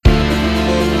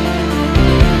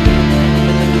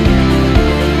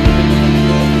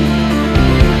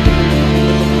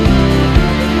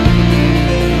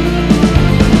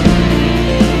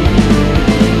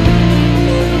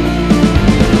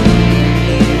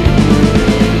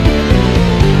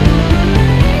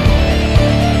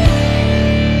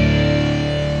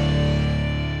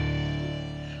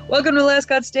Welcome to Last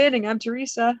God Standing. I'm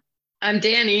Teresa. I'm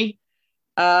Danny.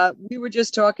 We were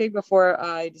just talking before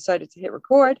I decided to hit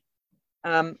record.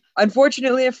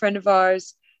 Unfortunately, a friend of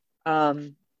ours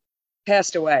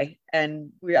passed away, and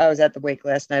I was at the wake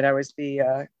last night. I was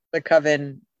the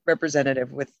Coven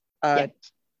representative with a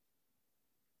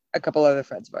couple other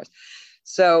friends of ours.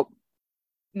 So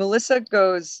Melissa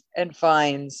goes and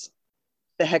finds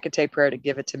the Hecate prayer to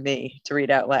give it to me to read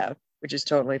out loud, which is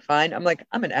totally fine. I'm like,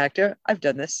 I'm an actor. I've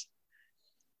done this.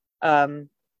 But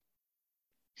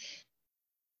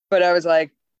I was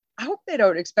like, I hope they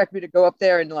don't expect me to go up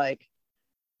there and like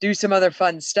do some other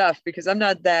fun stuff, because I'm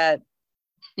not that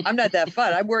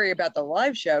fun. I worry about the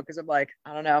live show because I'm like,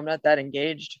 I don't know, I'm not that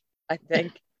engaged. I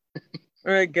think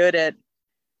we're good at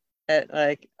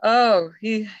like, oh,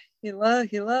 he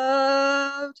loved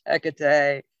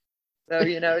Hecate.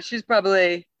 So, she's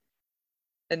probably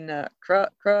in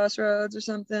Crossroads or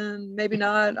something. Maybe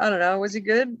not. I don't know. Was he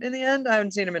good in the end? I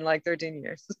haven't seen him in like 13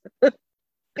 years.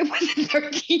 It wasn't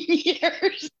 13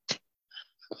 years.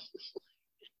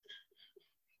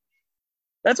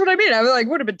 That's what I mean. I was like,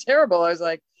 would have been terrible. I was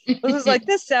like,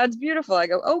 this sounds beautiful. I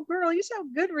go, oh, girl, you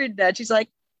sound good reading that. She's like,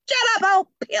 shut up,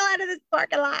 I'll peel out of this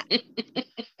parking lot. I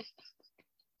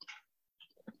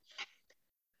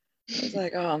was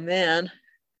like, oh, man.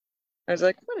 I was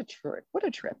like, what a trip. What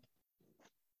a trip.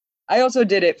 I also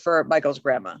did it for Michael's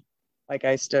grandma. Like,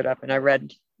 I stood up and I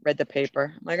read the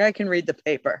paper. I'm like, I can read the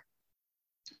paper.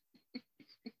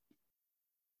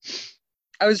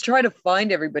 I was trying to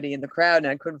find everybody in the crowd and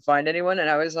I couldn't find anyone. And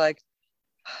I was like,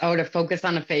 oh, to focus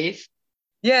on a face?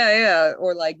 Yeah.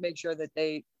 Or like make sure that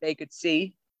they could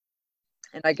see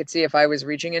and I could see if I was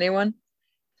reaching anyone.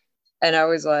 And I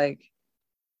was like,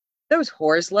 those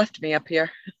whores left me up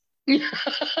here.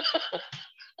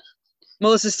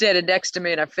 Melissa's standing next to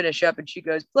me and I finish up and she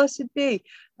goes, blessed be.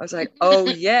 I was like, oh,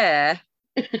 yeah.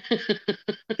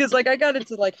 Because like I got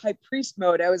into like high priest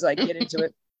mode. I was like, get into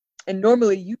it. And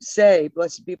normally you say,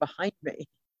 blessed be behind me.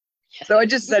 So I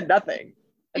just said nothing.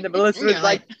 And then Melissa was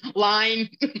like, line.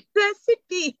 Blessed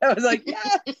be. I was like,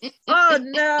 yes. Oh,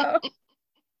 no.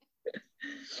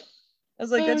 I was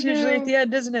like, that's usually at the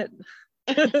end, isn't it?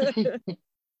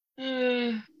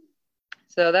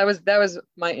 So that was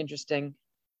my interesting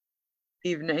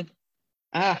evening.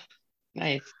 Ah,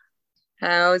 nice.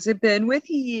 How's it been with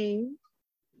you?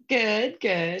 Good.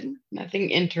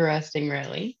 Nothing interesting,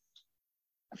 really.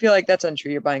 I feel like that's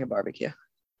untrue. You're buying a barbecue.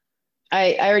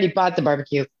 I already bought the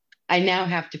barbecue. I now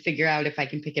have to figure out if I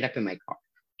can pick it up in my car.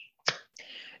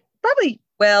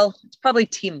 It's probably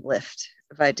Team Lift,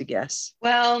 if I had to guess.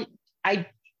 Well, I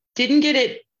didn't get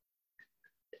it,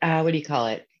 what do you call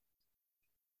it?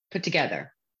 Put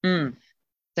together.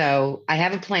 So I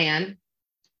have a plan.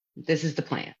 This is the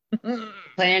plan.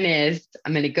 Plan is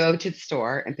I'm going to go to the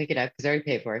store and pick it up because I already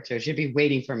paid for it. So it should be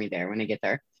waiting for me there when I get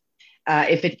there.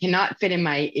 If it cannot fit in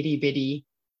my itty bitty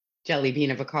jelly bean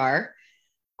of a car,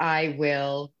 I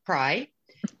will cry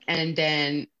and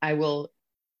then I will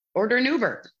order an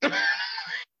Uber.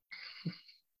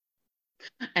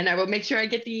 And I will make sure I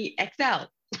get the XL.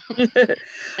 And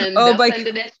send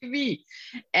an SUV.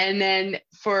 And then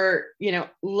for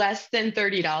less than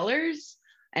 $30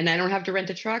 and I don't have to rent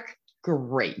a truck,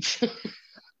 great.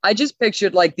 I just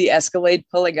pictured like the Escalade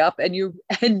pulling up and you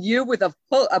with a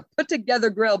put together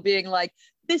grill being like,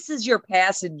 this is your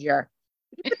passenger.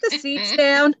 Can you put the seats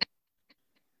down?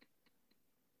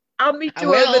 I'll meet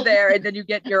you over there. And then you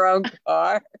get your own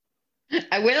car.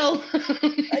 I will.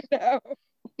 I know.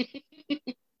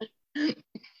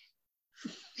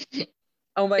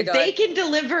 Oh my God. If they can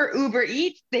deliver Uber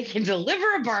Eats, they can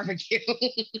deliver a barbecue.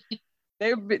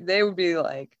 They would be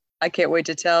like, I can't wait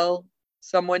to tell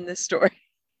someone this story.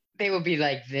 They will be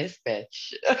like, this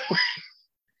bitch.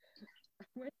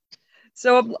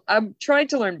 So I'm trying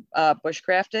to learn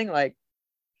bushcrafting, like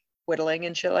whittling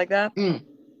and shit like that.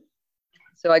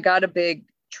 So I got a big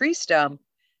tree stump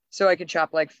so I could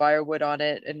chop like firewood on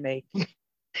it and make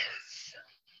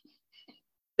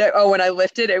that. Oh, when I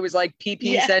lifted, it was like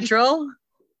PP Central.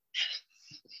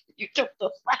 You took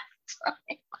the last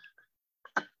time.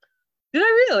 Did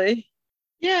I really?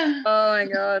 Yeah. Oh my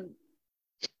God.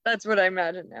 That's what I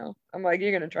imagine now. I'm like,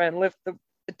 you're going to try and lift the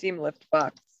Team Lift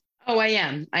box. Oh, I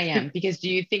am. Because do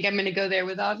you think I'm going to go there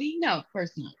with Avi? No, of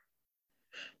course not.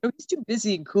 No, he's too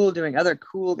busy and cool doing other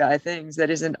cool guy things that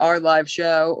isn't our live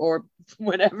show or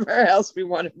whatever else we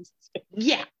want him to do.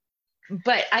 Yeah.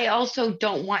 But I also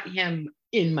don't want him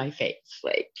in my face.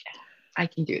 Like, I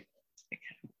can do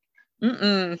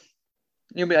this.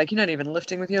 You'll be like, you're not even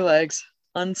lifting with your legs.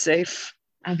 Unsafe.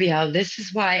 I'll be all, this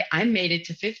is why I made it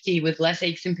to 50 with less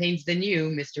aches and pains than you,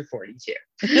 Mr. 42.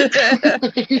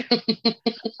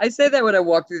 I say that when I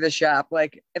walk through the shop,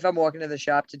 like if I'm walking to the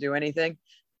shop to do anything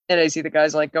and I see the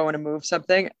guys like going to move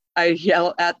something, I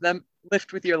yell at them,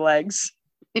 lift with your legs.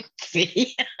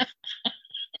 See?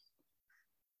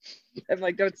 I'm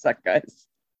like, don't suck, guys.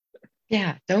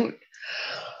 Yeah, don't.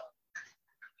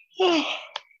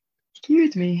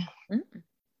 Excuse me.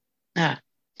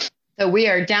 So we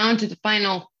are down to the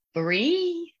final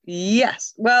 3.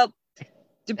 Yes. Well,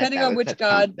 depending on which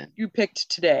god you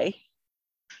picked today.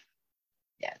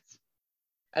 Yes.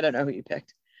 I don't know who you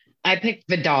picked. I picked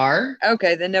Vidar.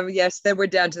 Okay, then we're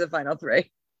down to the final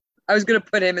 3. I was going to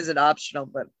put him as an optional,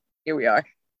 but here we are.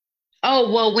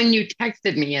 Oh, well, when you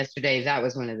texted me yesterday, that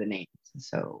was one of the names.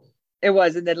 So it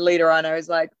was. And then later on, I was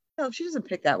like, oh, if she doesn't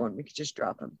pick that one, we could just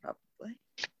drop him probably.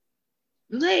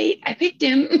 Late. I picked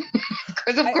him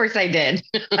because of course I did.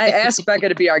 I asked Becca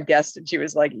to be our guest and she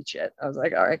was like, eat shit. I was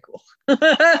like, all right, cool.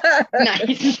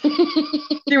 Nice.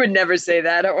 She would never say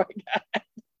that. Oh my God.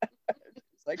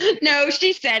 Like, no,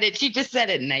 she said it. She just said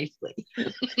it nicely.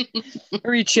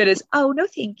 Her eat shit is, oh, no,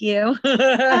 thank you.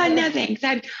 No, thanks.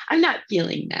 I'm not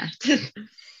feeling that.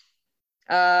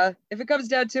 If it comes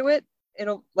down to it,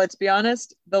 let's be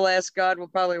honest, the last god will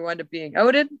probably wind up being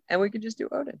Odin and we can just do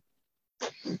Odin.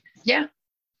 Yeah.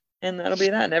 And that'll be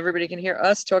that. And everybody can hear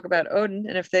us talk about Odin.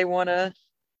 And if they want to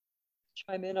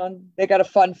chime in on, they got a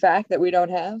fun fact that we don't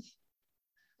have.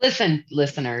 Listen,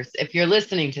 listeners, if you're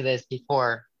listening to this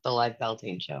before the live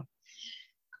Beltane show,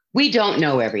 we don't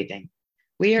know everything.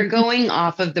 We are going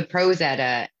off of the Prose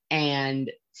Edda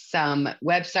and some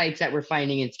websites that we're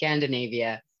finding in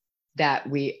Scandinavia that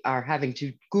we are having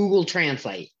to Google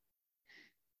Translate.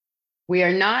 We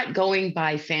are not going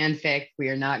by fanfic. We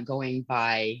are not going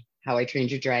by How I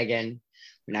Trained Your Dragon.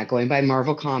 We're not going by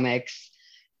Marvel Comics.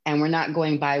 And we're not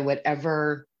going by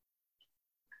whatever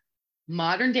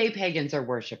modern day pagans are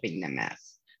worshiping them as.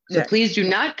 So please do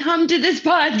not come to this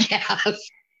podcast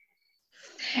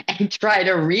and try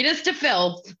to read us to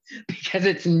filth because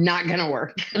it's not going to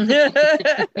work. Because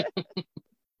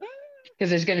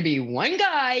there's going to be one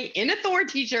guy in a Thor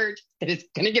t-shirt that is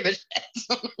going to give a shit.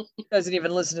 Doesn't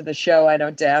even listen to the show, I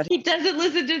don't doubt. He doesn't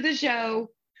listen to the show.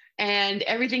 And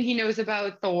everything he knows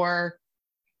about Thor,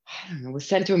 I don't know, was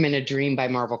sent to him in a dream by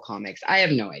Marvel Comics. I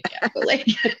have no idea. But like,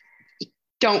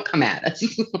 don't come at us.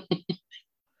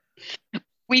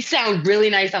 We sound really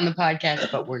nice on the podcast,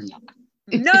 but we're not.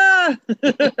 No!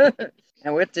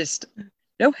 And we're just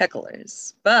no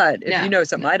hecklers. But if you know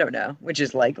something I don't know, which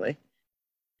is likely,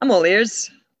 I'm all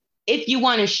ears. If you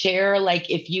want to share,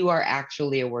 like if you are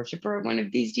actually a worshiper of one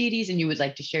of these deities and you would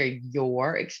like to share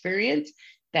your experience,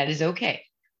 that is okay.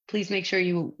 Please make sure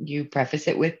you preface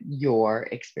it with your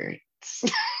experience.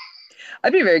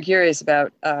 I'd be very curious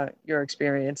about your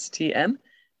experience, TM.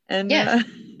 And yes.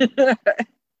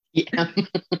 Yeah.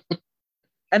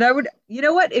 And I would, you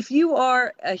know what? If you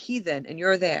are a heathen and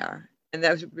you're there, and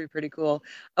that would be pretty cool,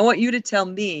 I want you to tell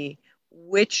me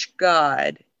which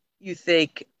god you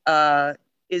think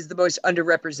is the most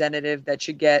underrepresented that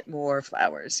should get more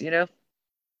flowers, you know?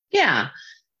 Yeah.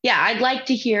 Yeah, I'd like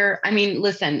to hear. I mean,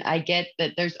 listen, I get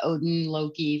that there's Odin,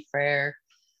 Loki, Freyr.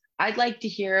 I'd like to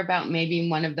hear about maybe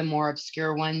one of the more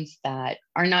obscure ones that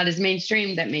are not as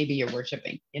mainstream that maybe you're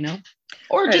worshiping, you know?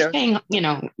 Or just paying,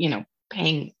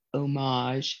 paying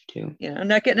homage to. You know,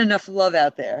 not getting enough love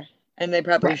out there. And they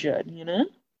probably should, you know?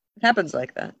 It happens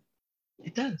like that.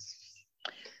 It does.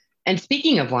 And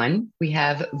speaking of one, we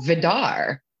have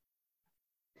Vidar.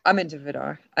 I'm into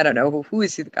Vidar. I don't know. Who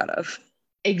is he the god of?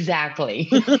 Exactly.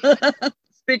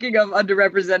 Speaking of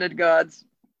underrepresented gods.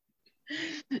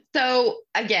 So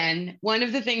again, one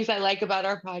of the things I like about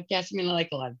our podcast, I mean, I like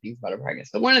a lot of things about our podcast,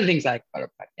 but one of the things I like about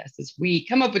our podcast is we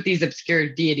come up with these obscure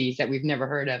deities that we've never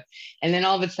heard of. And then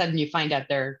all of a sudden you find out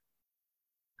they're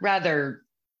rather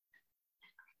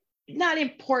not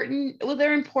important. Well,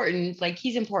 they're important, like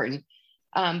he's important.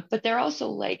 But they're also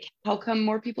like, how come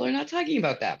more people are not talking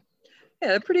about them? Yeah,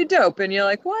 they're pretty dope. And you're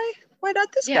like, why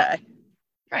not this guy?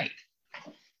 Right.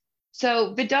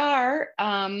 So Vidar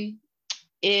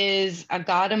is a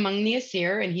god among the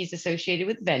Aesir, and he's associated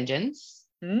with vengeance.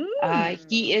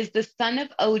 He is the son of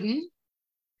Odin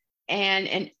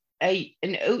and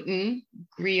an Odin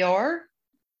Grior.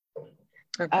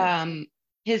 Okay.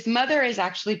 His mother is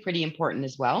actually pretty important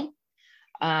as well.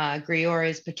 Grior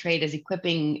is portrayed as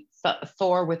equipping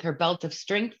Thor with her belt of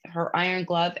strength, her iron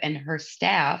glove, and her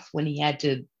staff when he had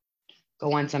to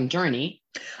go on some journey.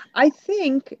 I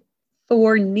think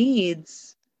Thor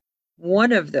needs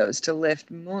one of those to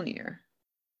lift Mjolnir.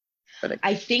 But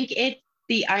I think it's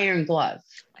the iron glove.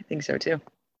 I think so too.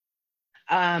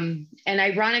 And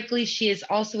ironically, she is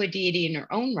also a deity in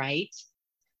her own right,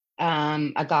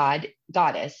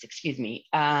 goddess, excuse me.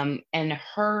 And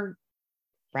her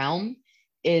realm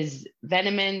is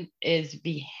vehemence,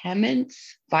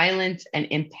 violence,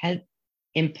 and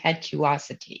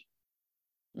impetuosity.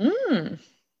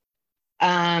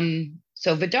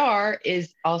 So Vidar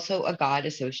is also a god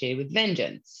associated with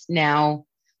vengeance. Now,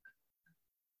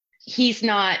 he's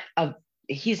not a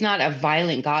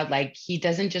violent god. Like, he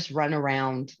doesn't just run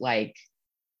around like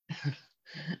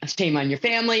shame on your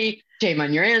family, shame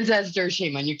on your ancestors,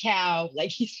 shame on your cow. Like,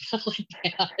 he's not like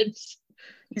that.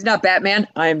 He's not Batman.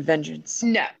 I am vengeance.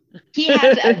 No, he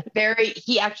has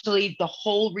the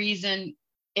whole reason,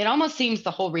 it almost seems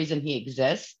the whole reason he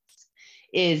exists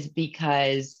is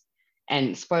because,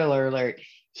 and spoiler alert,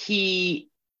 he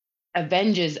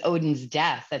avenges Odin's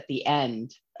death at the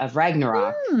end of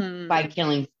Ragnarok by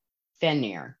killing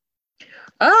Fenrir.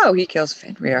 Oh, he kills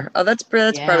Fenrir. Oh, that's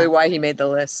probably why he made the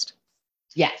list.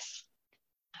 Yes.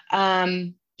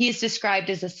 He is described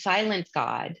as a silent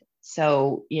god.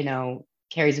 So,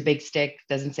 carries a big stick,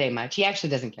 doesn't say much. He actually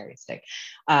doesn't carry a stick.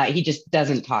 He just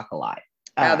doesn't talk a lot.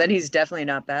 Then he's definitely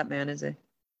not Batman, is he?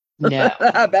 No.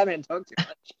 Batman talks too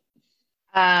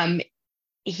much.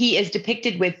 He is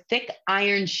depicted with thick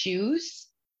iron shoes,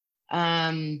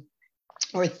 or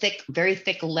very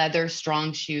thick leather,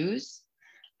 strong shoes.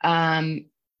 And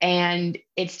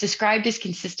it's described as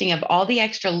consisting of all the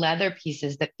extra leather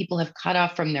pieces that people have cut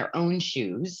off from their own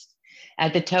shoes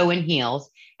at the toe and heels,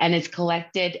 and it's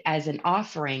collected as an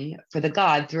offering for the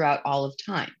god throughout all of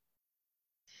time.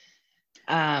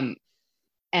 And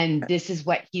this is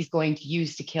what he's going to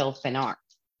use to kill Finnar.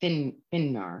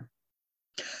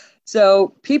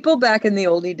 So people back in the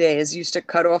oldie days used to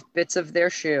cut off bits of their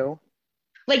shoe.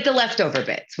 Like the leftover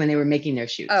bits when they were making their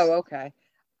shoes. Oh, okay.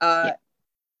 Yeah.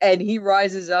 And he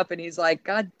rises up and he's like,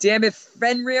 God damn it,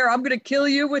 Fenrir, I'm going to kill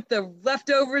you with the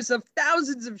leftovers of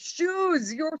thousands of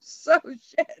shoes. You're so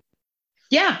shit.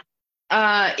 Yeah.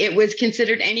 It was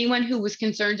considered anyone who was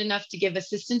concerned enough to give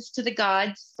assistance to the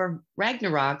gods for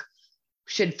Ragnarok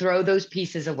should throw those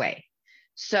pieces away.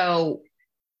 So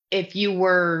if you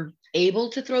were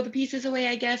able to throw the pieces away,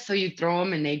 I guess, so you'd throw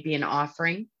them and they'd be an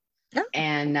offering. Yeah.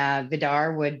 And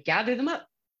Vidar would gather them up.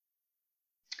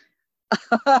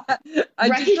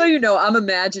 Just so you know, I'm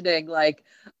imagining like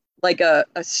a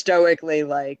stoically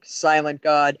like silent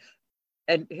god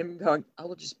and him going, I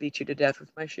will just beat you to death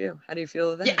with my shoe. How do you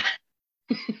feel with that?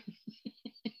 Yeah.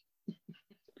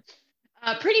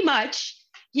 Pretty much.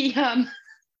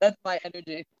 That's my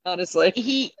energy, honestly.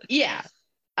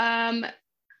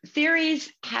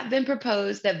 Theories have been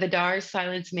proposed that Vidar's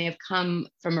silence may have come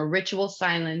from a ritual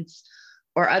silence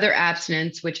or other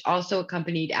abstinence, which also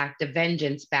accompanied act of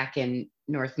vengeance back in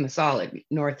Norse times.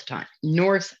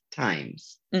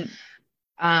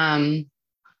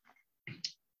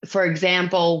 For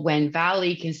example, when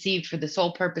Vali, conceived for the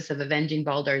sole purpose of avenging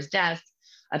Baldar's death,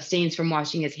 abstains from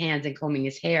washing his hands and combing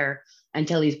his hair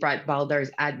until he's brought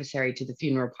Baldar's adversary to the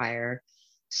funeral pyre.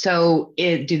 So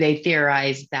do they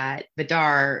theorize that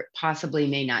Vidar possibly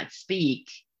may not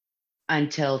speak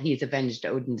until he's avenged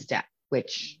Odin's death,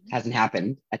 which hasn't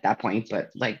happened at that point, but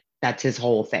like that's his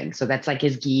whole thing. So that's like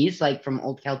his geese, like from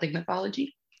old Celtic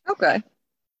mythology. Okay.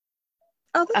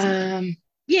 Oh, that's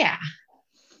yeah.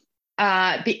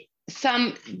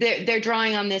 They're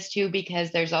drawing on this too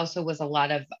because there's also was a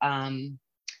lot of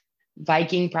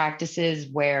Viking practices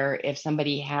where if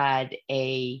somebody had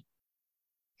made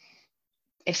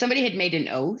an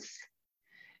oath,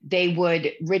 they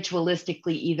would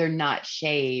ritualistically either not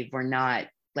shave or not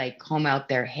like comb out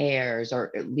their hairs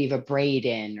or leave a braid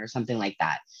in or something like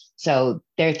that. So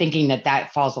they're thinking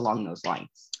that falls along those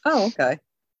lines. Oh, okay.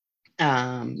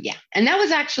 Yeah. And that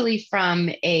was actually from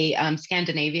a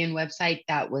Scandinavian website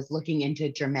that was looking into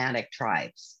Germanic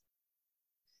tribes.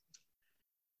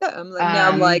 Yeah,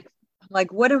 I'm like,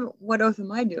 what oath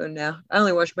am I doing now? I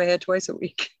only wash my hair twice a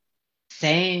week.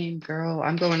 Same, girl.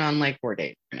 I'm going on like 4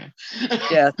 days now.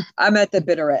 Yeah, I'm at the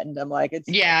bitter end. I'm like,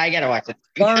 I gotta watch it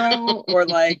tomorrow, or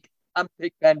like I'm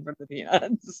Big Ben from the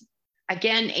Peanuts.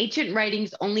 Again, ancient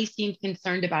writings only seem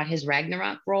concerned about his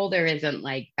Ragnarok role. There isn't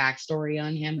like backstory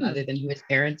on him other than who his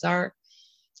parents are.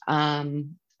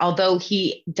 Although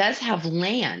he does have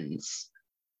lands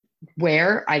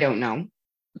where, I don't know.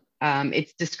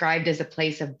 It's described as a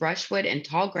place of brushwood and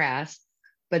tall grass,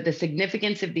 but the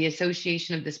significance of the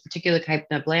association of this particular type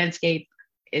of landscape,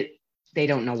 they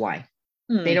don't know why.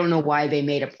 They don't know why they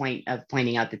made a point of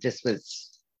pointing out that this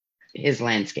was his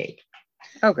landscape.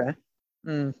 Okay.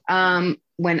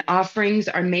 When offerings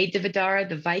are made to Vidar,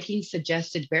 the Vikings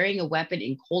suggested burying a weapon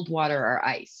in cold water or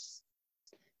ice.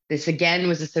 This again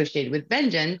was associated with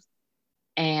vengeance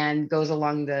and goes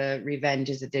along the revenge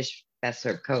is a dish best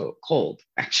served cold,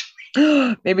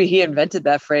 actually. Maybe he invented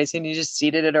that phrase and he just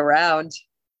seeded it around.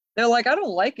 They're like, I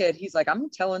don't like it. He's like, I'm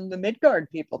telling the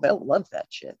Midgard people. They'll love that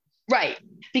shit. Right.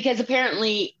 Because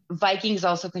apparently Vikings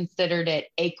also considered it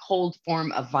a cold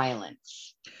form of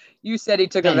violence. You said he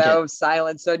took a vow of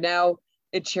silence. So now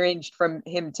it changed from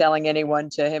him telling anyone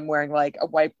to him wearing like a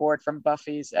whiteboard from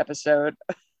Buffy's episode.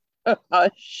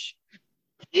 Hush.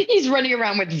 He's running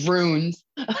around with runes.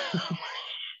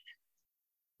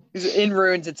 In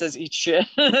runes, it says eat shit.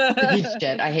 Eat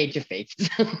shit. I hate your face.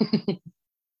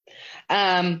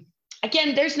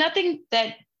 Again, there's nothing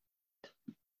that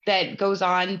goes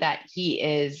on that he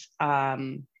is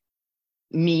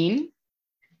mean.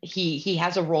 He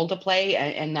has a role to play,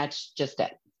 and that's just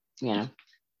it, you know.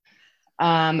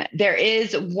 There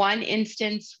is one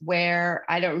instance where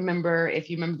I don't remember if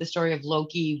you remember the story of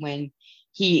Loki when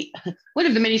one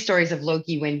of the many stories of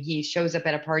Loki when he shows up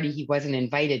at a party he wasn't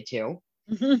invited to,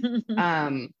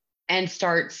 and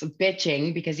starts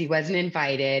bitching because he wasn't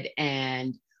invited,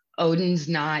 and Odin's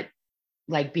not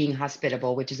like being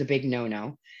hospitable, which is a big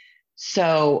no-no.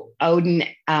 So Odin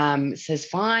says,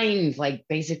 fine, like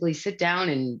basically sit down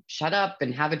and shut up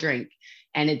and have a drink.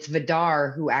 And it's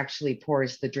Vidar who actually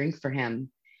pours the drink for him.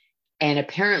 And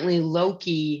apparently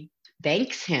Loki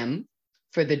thanks him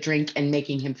for the drink and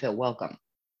making him feel welcome.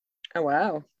 Oh,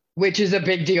 wow. Which is a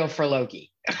big deal for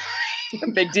Loki.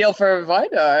 A big deal for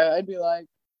Vidar. I'd be like,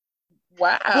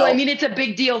 wow. Well, I mean, it's a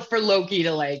big deal for Loki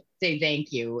to like say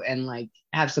thank you and like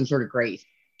have some sort of grace.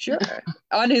 Sure.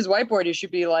 On his whiteboard, he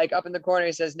should be like up in the corner.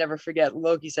 He says, never forget,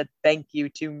 Loki said thank you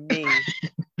to me.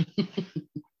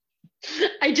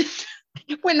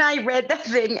 When I read that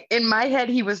thing in my head,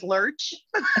 he was Lurch.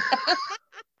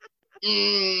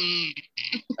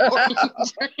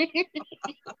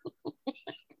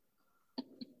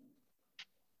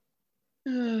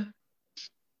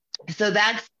 So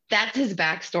that's his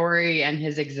backstory and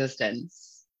his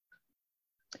existence.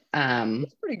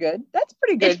 That's pretty good. That's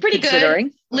pretty good. It's pretty considering.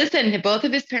 good. Listen, both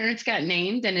of his parents got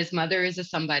named, and his mother is a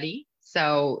somebody.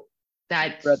 So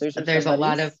there's a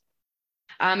lot of.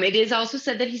 It is also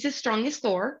said that he's as strong as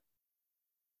Thor.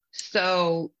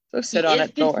 So sit on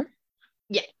it, Thor.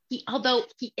 Yeah, although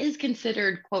he is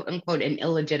considered quote unquote an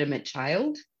illegitimate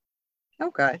child.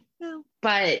 Okay. No.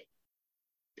 But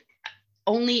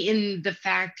only in the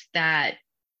fact that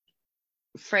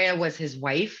Freya was his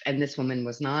wife and this woman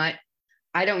was not.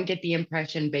 I don't get the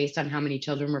impression based on how many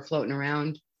children were floating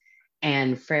around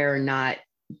and Freya not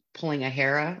pulling a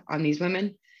Hera on these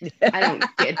women. I don't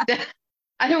get that.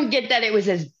 I don't get that it was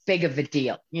as big of a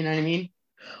deal. You know what I mean?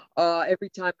 Every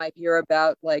time I hear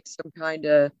about like some kind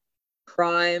of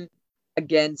crime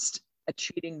against a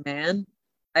cheating man,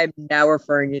 I'm now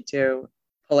referring it to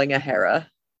pulling a Hera.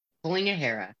 Pulling a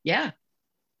Hera. Yeah.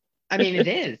 I mean, it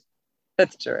is.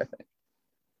 That's terrific.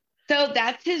 So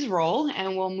that's his role,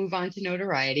 and we'll move on to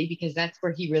notoriety because that's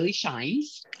where he really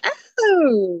shines.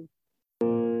 Oh.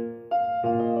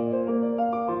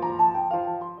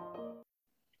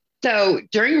 So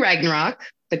during Ragnarok,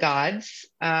 the gods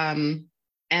and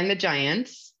the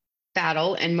giants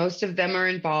battle, and most of them are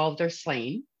involved or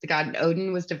slain. The god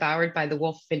Odin was devoured by the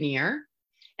wolf Vanir,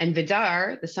 and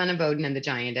Vidar, the son of Odin and the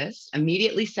giantess,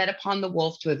 immediately set upon the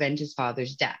wolf to avenge his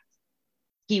father's death.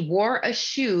 He wore a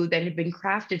shoe that had been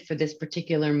crafted for this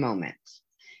particular moment.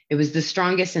 It was the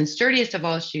strongest and sturdiest of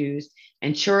all shoes,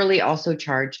 and surely also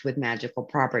charged with magical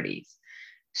properties.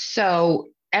 So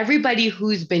everybody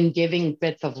who's been giving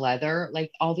bits of leather,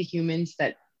 like all the humans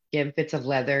that give bits of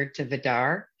leather to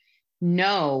Vidar,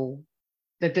 know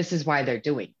that this is why they're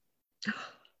doing.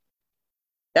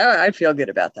 Yeah, I feel good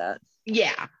about that.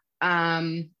 Yeah.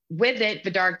 With it,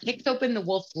 Vidar kicks open the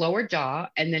wolf's lower jaw,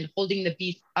 and then holding the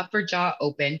beast's upper jaw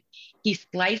open, he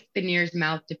sliced Vanir's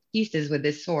mouth to pieces with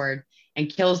his sword and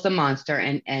kills the monster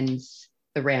and ends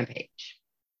the rampage.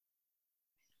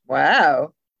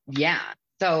 Wow. Yeah.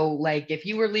 So, like, if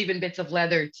you were leaving bits of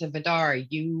leather to Vidar,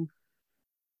 you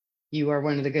are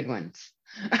one of the good ones.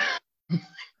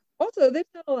 Also, they've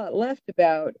got a lot left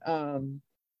about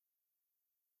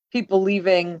people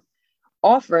leaving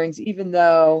offerings, even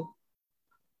though,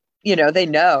 you know, they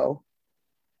know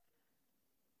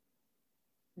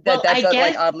that that's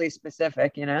like oddly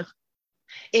specific, you know?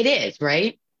 It is,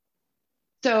 right?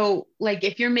 So, like,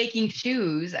 if you're making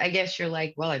shoes, I guess you're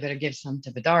like, well, I better give some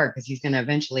to Vidar because he's going to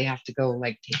eventually have to go,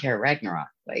 like, take care of Ragnarok.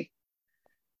 Like,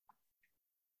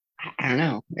 I don't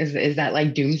know. Is that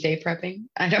like doomsday prepping?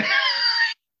 I don't know.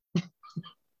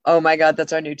 Oh my God,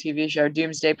 that's our new TV show,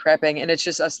 Doomsday Prepping. And it's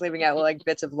just us leaving out like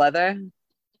bits of leather.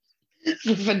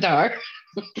 Vidar.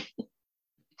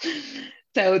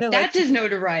 So No, that's his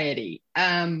notoriety.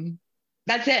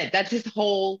 That's it. That's his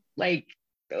whole, like,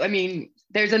 I mean,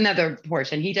 there's another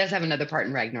portion. He does have another part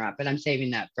in Ragnarok, but I'm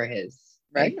saving that for his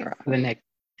Ragnarok. Like, the next.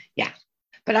 Yeah.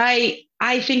 But I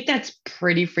think that's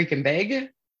pretty freaking big.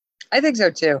 I think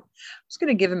so too. I was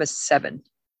gonna give him a 7.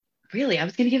 Really? I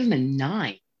was gonna give him a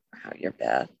 9. Wow, you're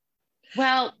bad.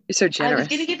 Well, You're so I generous. was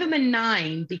gonna give him a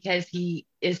 9 because he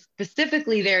is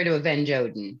specifically there to avenge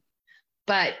Odin.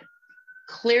 But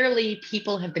clearly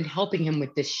people have been helping him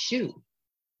with this shoe.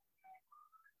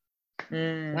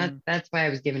 That's why I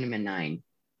was giving him a 9.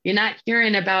 You're not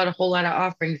hearing about a whole lot of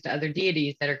offerings to other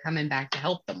deities that are coming back to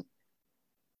help them.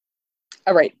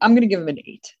 All right, I'm going to give him an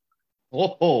 8.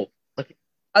 Oh, look.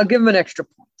 I'll give him an extra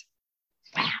point.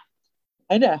 Wow.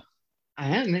 I know. I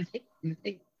am. I'm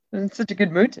in such a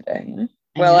good mood today. You know?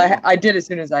 Well, I did as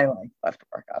soon as I left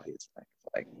work, obviously.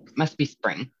 Like, must be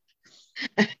spring.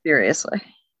 Seriously.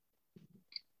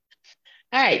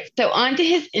 All right, so on to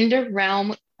his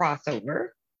inter-realm crossover.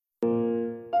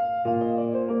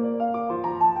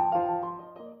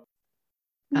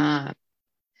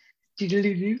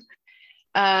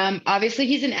 Obviously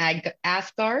he's in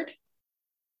Asgard.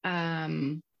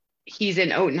 He's in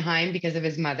Jotunheim because of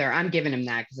his mother. I'm giving him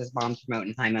that because his mom's from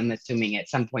Jotunheim. I'm assuming at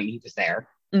some point he was there.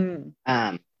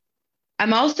 I'm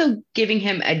also giving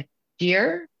him a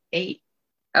deer 8.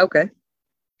 Okay.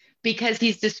 Because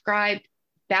he's described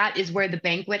that is where the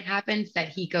banquet happens that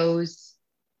he goes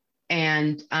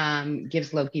and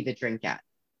gives Loki the drink at.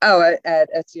 Oh,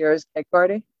 at Sierra's cake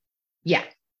party? Yeah.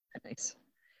 Nice.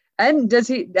 And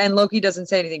Loki doesn't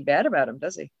say anything bad about him,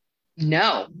 does he?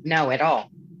 No, at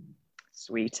all.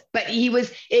 Sweet. But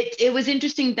it was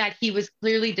interesting that he was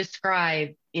clearly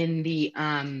described in the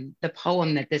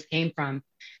poem that this came from,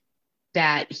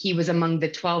 that he was among the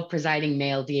 12 presiding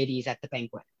male deities at the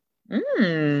banquet.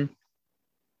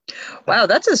 Wow,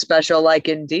 that's a special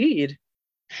indeed.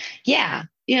 Yeah,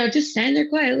 just stand there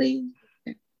quietly.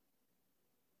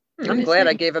 I'm glad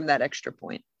I gave him that extra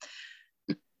point.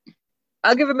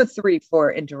 I'll give him a 3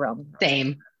 for inter-realm.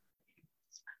 Same.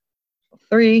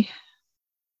 3.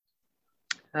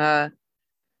 Right.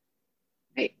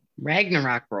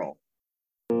 Ragnarok roll.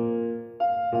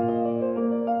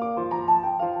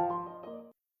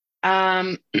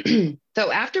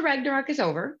 So after Ragnarok is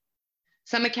over,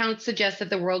 some accounts suggest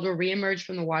that the world will reemerge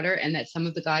from the water and that some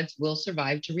of the gods will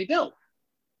survive to rebuild.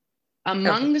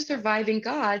 Among the surviving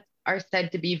gods are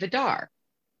said to be Vidar.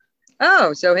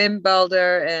 Oh, so him,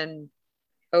 Balder, and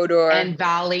Hodor. And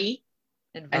Vali,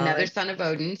 another son of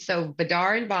Odin. So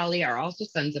Vidar and Vali are also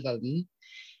sons of Odin.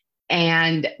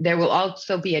 And there will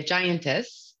also be a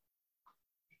giantess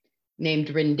named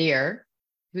Rindir,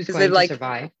 who's going to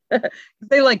survive.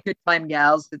 They like good time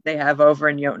gals that they have over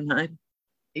in Jotunheim.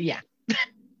 Yeah.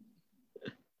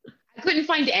 I couldn't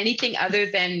find anything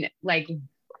other than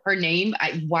her name,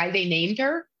 why they named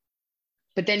her,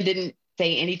 but then didn't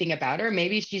say anything about her.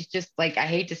 Maybe she's just I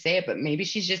hate to say it, but maybe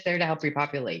she's just there to help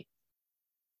repopulate.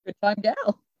 Good time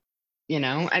gal.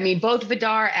 I mean, both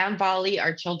Vidar and Vali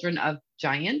are children of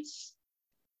giants.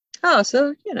 Oh,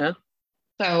 so,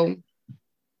 So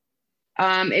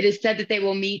it is said that they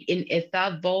will meet in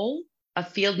Ithavol, a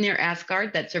field near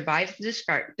Asgard that survives the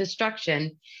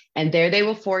destruction, and there they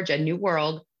will forge a new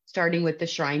world, starting with the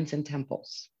shrines and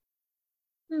temples.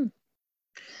 I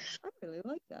really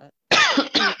like that.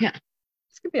 Yeah.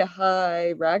 This could be a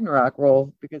high Ragnarok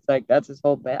roll because that's his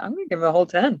whole band. I'm gonna give him a whole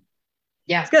 10.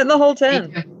 Yeah. He's getting the whole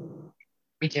 10.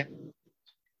 Me too.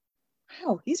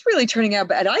 Wow, he's really turning out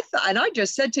bad. I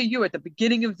just said to you at the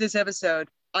beginning of this episode,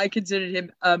 I considered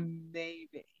him a maybe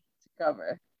to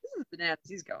cover. This is bananas.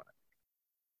 He's going.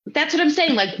 That's what I'm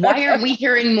saying. Why aren't we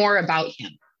hearing more about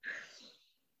him?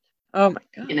 Oh my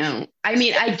God. I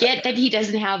mean, I get that he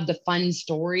doesn't have the fun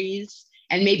stories,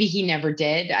 and maybe he never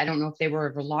did. I don't know if they were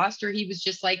ever lost or he was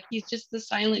just he's just the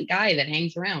silent guy that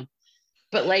hangs around.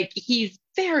 But he's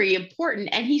very important,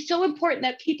 and he's so important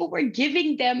that people were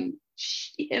giving him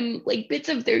bits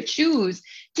of their shoes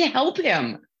to help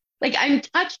him. I'm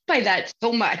touched by that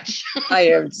so much. I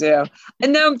am too.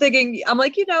 And now I'm thinking, I'm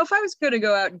if I was going to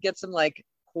go out and get some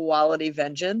quality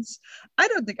vengeance, I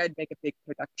don't think I'd make a big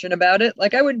production about it.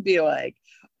 I wouldn't be oh,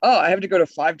 I have to go to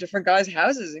 5 different guys'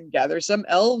 houses and gather some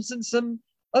elves and some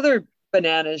other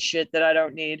bananas shit that I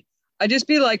don't need. I'd just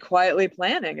be quietly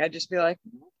planning. I'd just be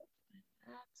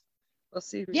we'll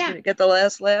see who's going to get the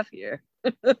last laugh here.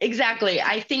 Exactly.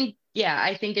 I think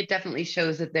it definitely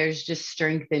shows that there's just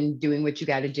strength in doing what you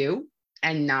got to do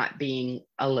and not being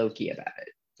a Loki about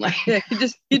it.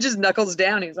 He just knuckles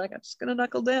down. He's I'm just gonna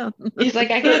knuckle down. He's I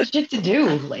got shit to do.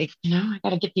 I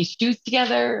gotta get these shoes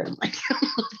together.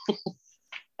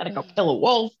 Gotta go kill a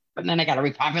wolf, and then I gotta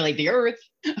repopulate the earth.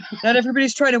 Not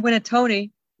everybody's trying to win a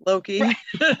Tony, Loki. Right.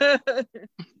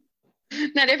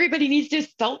 Not everybody needs to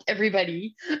assault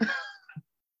everybody.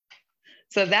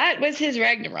 So that was his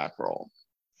Ragnarok roll.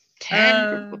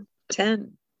 10.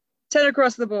 10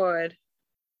 across the board.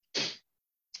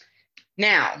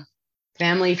 Now,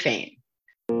 family fame.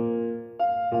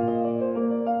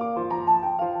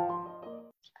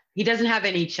 He doesn't have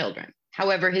any children.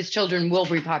 However, his children will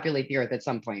repopulate the earth at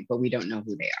some point, but we don't know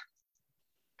who they are.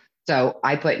 So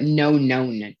I put no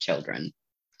known children.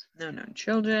 No known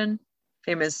children.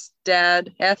 Famous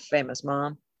dad, half famous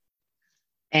mom.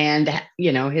 And,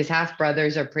 you know, his half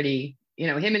brothers are pretty, you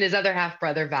know, him and his other half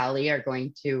brother, Vali, are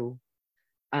going to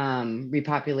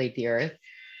repopulate the earth.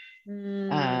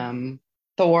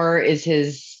 Thor is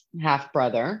his half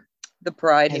brother. The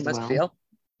pride he must feel.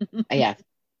 Yeah.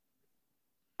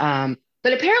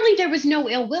 But apparently there was no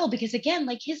ill will because, again,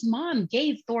 like his mom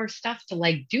gave Thor stuff to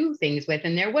like do things with,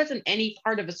 and there wasn't any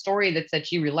part of a story that said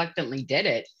she reluctantly did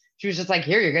it. She was just like,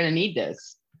 here, you're going to need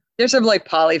this. There's some like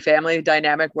poly family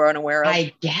dynamic we're unaware of.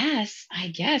 I guess,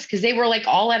 because they were like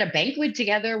all at a banquet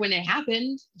together when it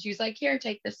happened. She was like, here,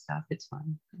 take this stuff. It's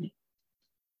fine.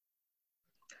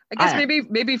 I guess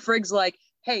maybe Frigg's like,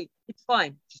 hey, it's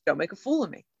fine. Just don't make a fool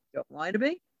of me. Don't lie to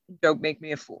me. Don't make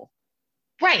me a fool.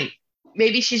 Right.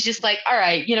 Maybe she's just like, all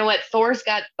right, you know what? Thor's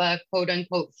got the quote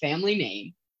unquote family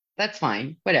name. That's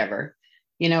fine. Whatever.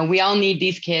 You know, we all need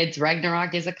these kids.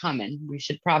 Ragnarok is a coming. We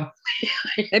should probably.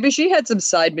 Maybe she had some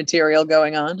side material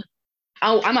going on.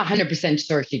 Oh, I'm 100%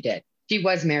 sure she did. She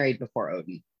was married before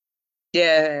Odin.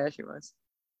 Yeah, she was.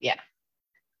 Yeah.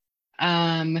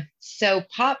 So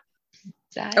Pop.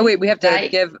 Oh wait, we have to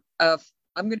give a.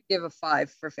 I'm going to give a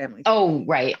 5 for family. Oh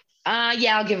right.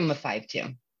 Yeah, I'll give him a 5 too.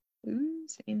 Ooh,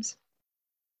 seems.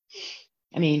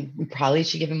 I mean, we probably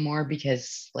should give him more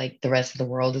because like the rest of the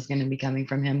world is going to be coming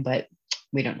from him, but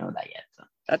we don't know that yet. So.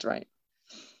 That's right.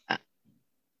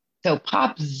 So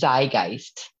Pop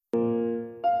Zeitgeist.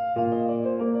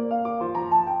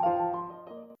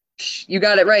 You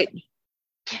got it right.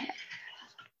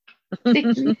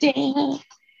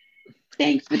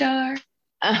 Thanks, Vidar.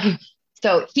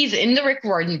 So he's in the Rick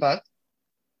Riordan book.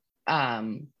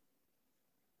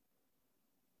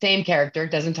 Same character,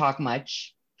 doesn't talk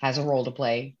much, has a role to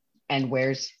play, and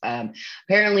wears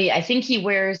apparently I think he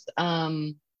wears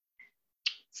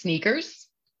sneakers.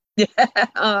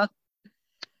 Yeah.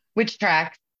 Which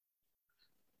tracks.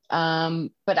 But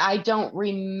I don't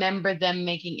remember them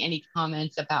making any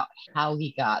comments about how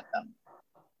he got them.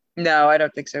 No, I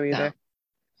don't think so either.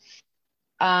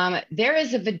 No. There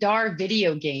is a Vidar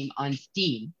video game on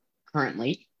Steam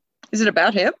currently. Is it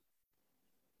about him?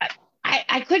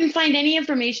 I couldn't find any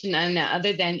information on that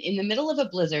other than in the middle of a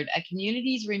blizzard, a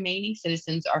community's remaining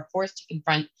citizens are forced to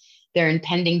confront their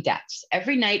impending deaths.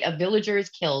 Every night, a villager is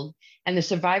killed, and the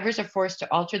survivors are forced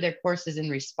to alter their courses in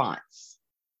response.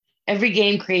 Every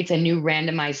game creates a new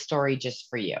randomized story just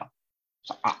for you.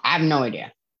 So I have no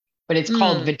idea, but it's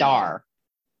called Vidar.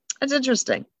 That's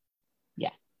interesting.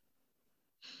 Yeah.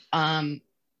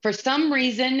 For some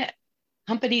reason,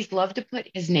 companies love to put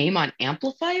his name on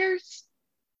amplifiers.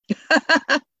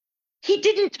 He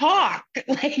didn't talk.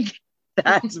 Like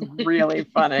that's really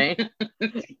funny.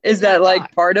 Is that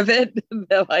like part of it?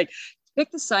 They're like,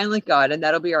 pick the silent god and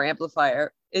that'll be our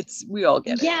amplifier. We all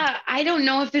get it. Yeah, I don't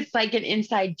know if it's like an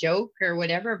inside joke or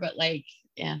whatever, but like,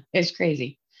 yeah, it's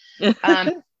crazy.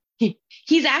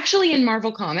 He's actually in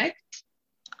Marvel Comics,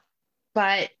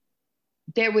 but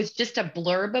there was just a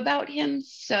blurb about him,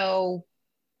 so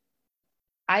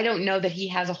I don't know that he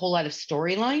has a whole lot of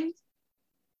storylines.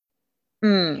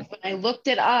 When I looked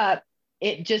it up,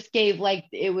 it just gave like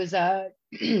it was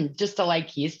just a like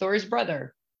he's Thor's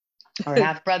brother or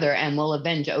half brother and will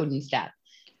avenge Odin's death.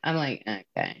 I'm like,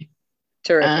 okay,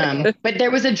 terrific. But there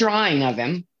was a drawing of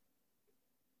him,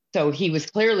 so he was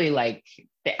clearly like,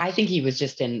 I think he was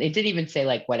just in. It didn't even say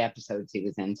like what episodes he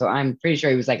was in, so I'm pretty sure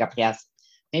he was like a PS.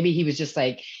 Maybe he was just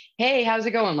like, hey, how's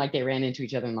it going? Like they ran into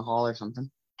each other in the hall or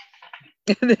something.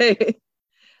 I'm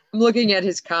looking at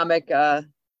his comic.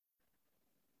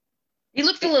 He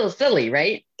looks a little silly,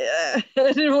 right? I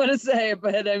didn't want to say it,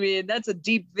 but I mean, that's a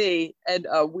deep V and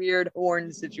a weird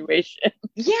horn situation.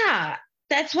 Yeah,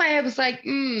 that's why I was like,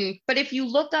 But if you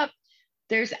look up,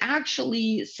 there's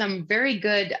actually some very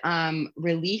good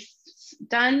reliefs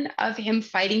done of him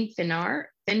fighting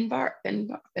Fenrir. Finvar, I don't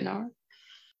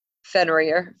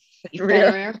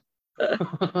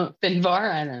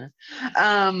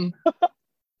know.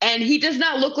 And he does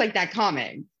not look like that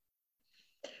comic.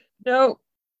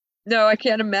 No, I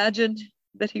can't imagine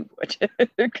that he would,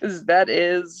 because that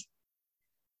is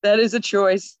a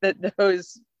choice that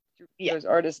those those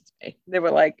artists made. They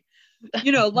were like,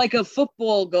 like a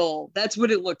football goal. That's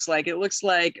what it looks like. It looks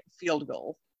like field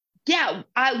goal. Yeah.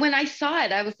 When I saw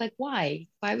it, I was like, why?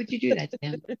 Why would you do that to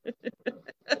him?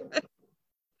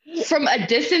 From a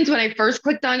distance, when I first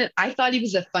clicked on it, I thought he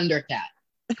was a Thundercat.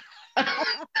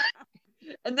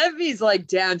 And that means like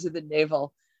down to the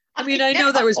navel. I mean, I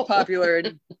know that was popular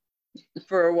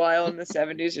for a while in the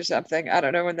 70s or something. I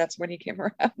don't know when he came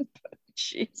around. But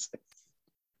Jesus.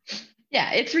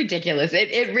 Yeah, it's ridiculous.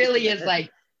 It really is like,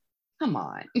 come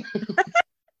on. It's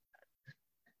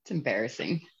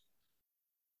embarrassing.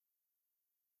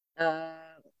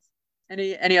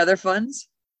 Any other funds?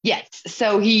 Yes.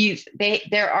 So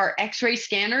there are X-ray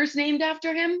scanners named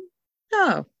after him.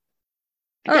 Oh.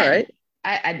 Again, all right.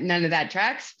 I none of that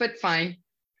tracks, but fine.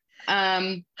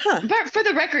 But for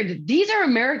the record, these are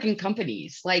American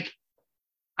companies. Like,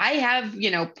 I have,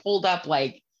 pulled up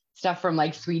like stuff from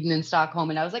like Sweden and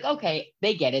Stockholm, and I was like, okay,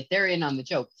 they get it. They're in on the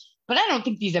joke. But I don't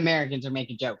think these Americans are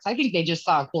making jokes. I think they just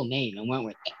saw a cool name and went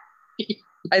with it.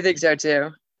 I think so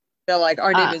too. They're like,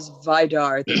 our name is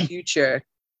Vidar, the future.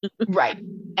 Right.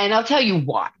 And I'll tell you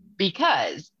why.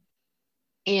 Because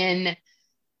in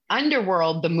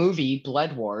Underworld, the movie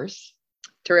Blood Wars.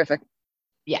 Terrific.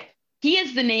 Yeah. He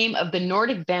is the name of the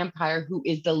Nordic vampire who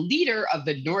is the leader of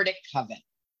the Nordic Coven.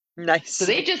 Nice. So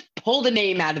they just pulled a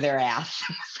name out of their ass.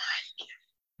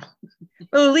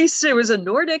 Well, at least it was a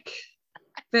Nordic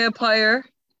vampire.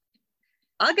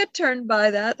 I'll get turned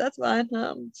by that. That's fine.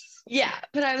 Yeah,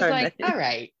 but I was like, all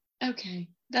right, okay,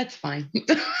 that's fine.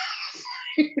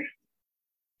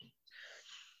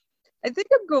 I think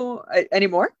I'm going. Any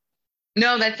more?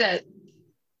 No, that's it.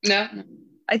 No.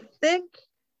 I think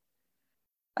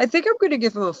I'm going to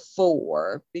give him a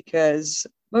 4 because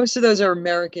most of those are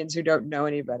Americans who don't know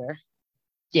any better.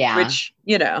 Yeah. Which,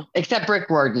 except Rick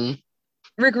Riordan.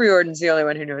 Rick Riordan's the only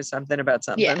one who knows something about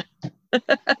something. Yeah.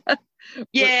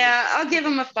 Yeah, I'll give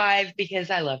him a 5 because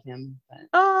I love him.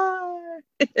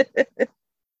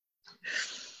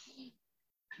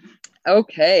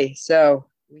 Okay, so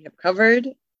we have covered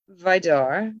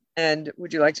Vidar, and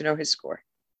would you like to know his score?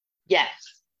 Yes.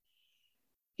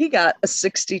 He got a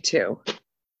 62.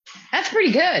 That's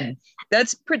pretty good.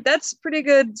 That's pretty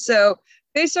good. So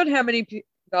based on how many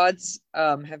gods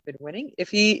have been winning, if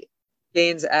he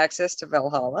gains access to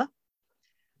Valhalla,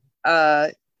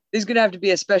 there's going to have to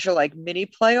be a special like mini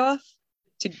playoff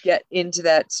to get into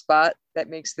that spot that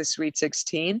makes the Sweet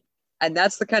 16. And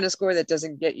that's the kind of score that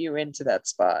doesn't get you into that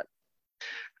spot.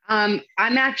 I'm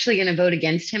actually going to vote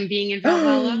against him being in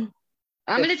Valhalla.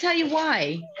 I'm going to tell you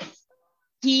why.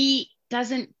 He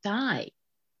doesn't die.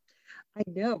 I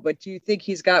know, but do you think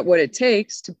he's got what it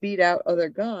takes to beat out other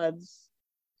gods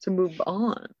to move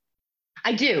on?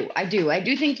 I do. I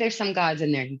do think there's some gods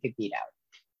in there he could beat out.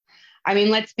 I mean,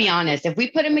 let's be honest. If we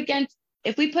put him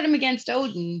against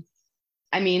Odin,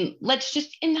 I mean, let's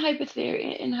just in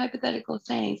hypothetical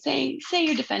saying, say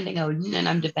you're defending Odin and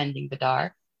I'm defending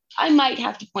Vidar. I might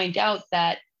have to point out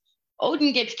that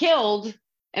Odin gets killed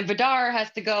and Vidar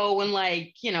has to go and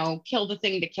kill the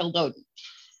thing that killed Odin.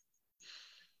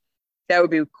 That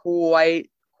would be quite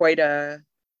a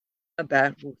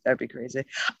bad. That'd be crazy.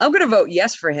 I'm gonna vote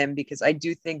yes for him because I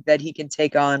do think that he can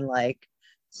take on like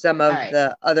some of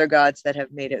the other gods that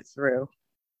have made it through.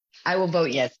 I will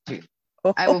vote yes too.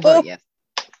 I will vote yes.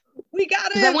 We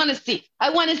got it. I want to see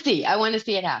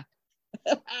it happen.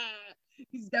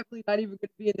 He's definitely not even going to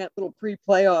be in that little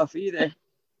pre-playoff either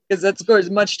because that score is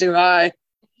much too high.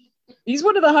 He's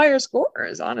one of the higher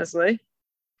scorers, honestly.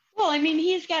 Well, I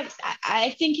mean, I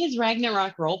think his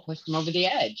Ragnarok role pushed him over the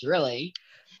edge, really.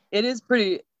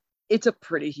 It's a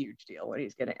pretty huge deal what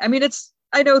he's getting. I mean,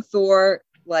 I know Thor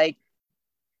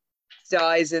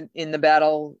dies in the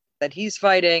battle that he's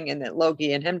fighting and that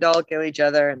Loki and Heimdall kill each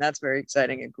other, and that's very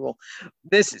exciting and cool.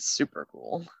 This is super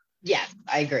cool. Yeah,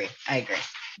 I agree.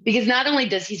 Because not only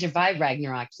does he survive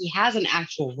Ragnarok, he has an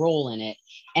actual role in it,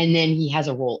 and then he has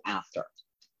a role after.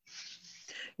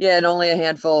 Yeah, and only a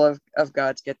handful of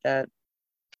gods get that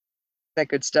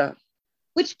good stuff.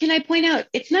 Which, can I point out,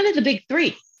 it's none of the big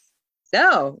 3.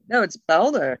 No, it's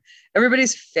Balder.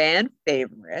 Everybody's fan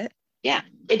favorite. Yeah,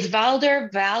 it's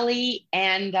Balder, Vali,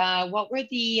 and what were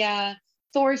the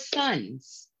Thor's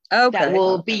sons? Okay. That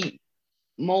will be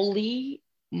Mali.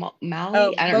 I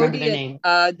don't remember their name.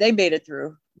 They made it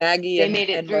through. Maggie and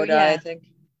Modi, yeah. I think.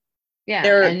 Yeah,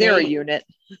 they're a unit.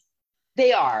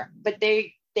 They are, but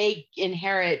they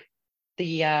inherit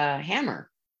the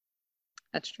hammer.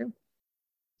 That's true.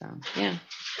 So yeah,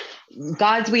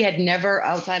 gods we had never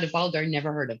outside of Baldur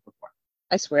never heard of before.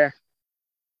 I swear,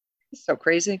 it's so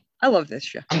crazy. I love this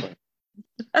show.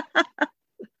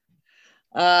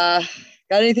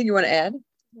 Got anything you want to add?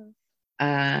 No.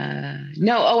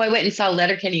 Oh, I went and saw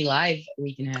Letterkenny live a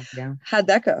week and a half ago. How'd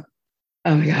that go?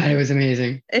 Oh my God, it was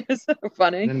amazing. It was so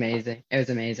funny. It was amazing. It was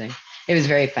amazing. It was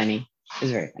very funny. It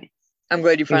was very funny. I'm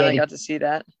glad you finally got to see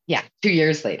that. Yeah, 2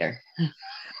 years later.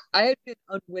 I had been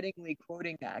unwittingly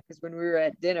quoting that because when we were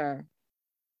at dinner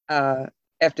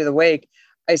after the wake,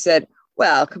 I said,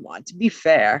 well, come on, to be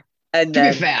fair. And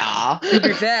then, to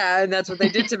be fair, and that's what they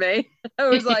did to me. I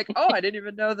was like, oh, I didn't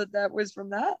even know that was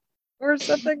from that or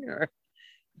something. Or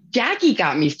Jackie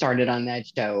got me started on that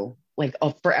show like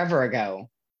forever ago.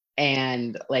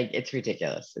 And like, it's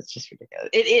ridiculous. It's just ridiculous.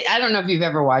 I don't know if you've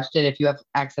ever watched it. If you have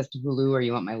access to Hulu or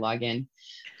you want my login,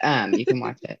 you can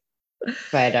watch it.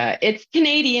 But it's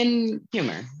Canadian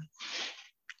humor.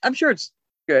 I'm sure it's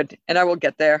good. And I will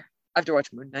get there. I have to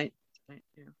watch Moon Knight tonight.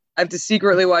 Yeah. I have to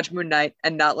secretly watch Moon Knight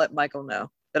and not let Michael know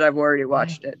that I've already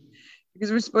watched it. Because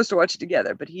we're supposed to watch it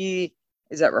together. But he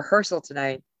is at rehearsal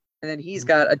tonight. And then he's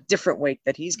got a different wake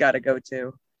that he's got to go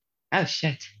to. Oh,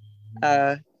 shit.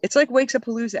 It's like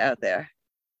Wakes-a-Palooza out there.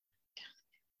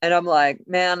 And I'm like,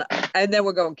 man, and then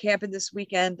we're going camping this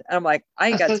weekend. And I'm like, I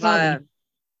ain't got time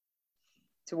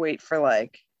to wait for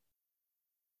like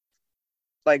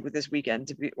with this weekend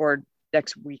to be, or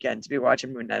next weekend to be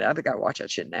watching Moon Knight. I think I watch that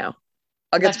shit now.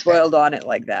 I'll get spoiled on it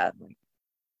like that. Like,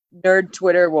 nerd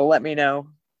Twitter will let me know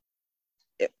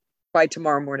by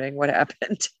tomorrow morning what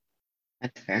happened.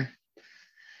 That's fair.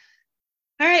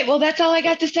 All right. Well, that's all I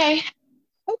got to say.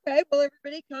 Okay, well,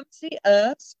 everybody come see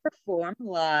us perform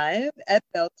live at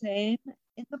Beltane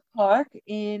in the Park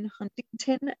in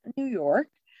Huntington, New York.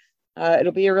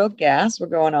 It'll be a real gas. We're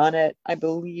going on at, I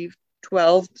believe,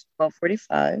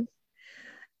 12:45.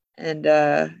 And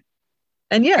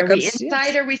yeah. Are we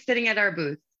inside or are we sitting at our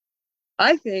booth?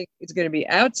 I think it's going to be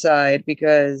outside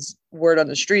because word on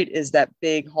the street is that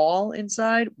big hall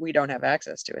inside, we don't have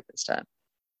access to it this time.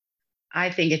 I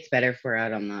think it's better if we're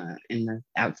out in the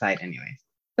outside anyway.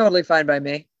 Totally fine by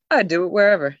me. I'd do it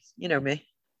wherever. You know me.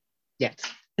 Yes.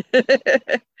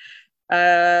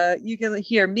 You can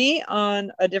hear me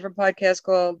on a different podcast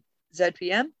called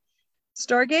ZPM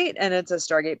Stargate, and it's a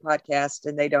Stargate podcast,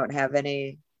 and they don't have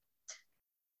any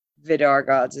Vidar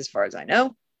gods as far as I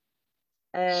know.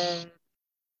 And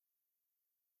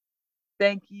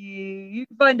thank you. You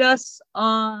can find us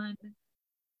on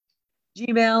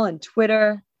Gmail and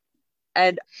Twitter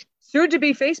and soon to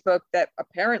be Facebook, that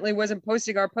apparently wasn't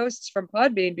posting our posts from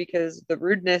Podbean because the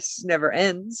rudeness never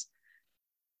ends.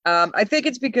 I think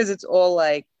it's because it's all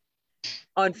like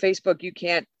on Facebook, you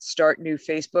can't start new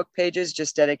Facebook pages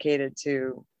just dedicated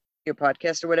to your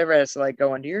podcast or whatever. It's like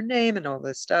go under your name and all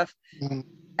this stuff. Mm-hmm.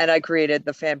 And I created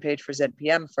the fan page for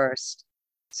ZPM first.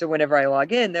 So whenever I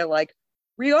log in, they're like,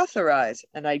 reauthorize.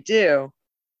 And I do.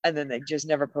 And then they just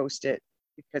never post it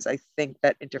because I think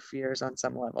that interferes on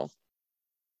some level.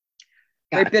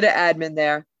 A bit of admin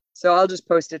there. So I'll just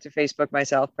post it to Facebook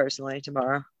myself personally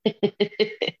tomorrow.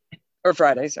 Or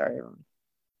Friday, sorry.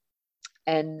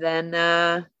 And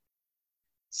then,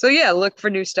 so yeah, look for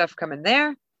new stuff coming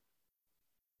there.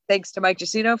 Thanks to Mike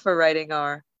Giacino for writing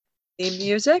our theme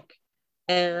music.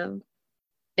 And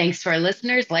thanks to our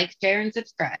listeners. Like, share, and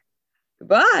subscribe.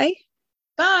 Goodbye.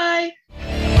 Bye.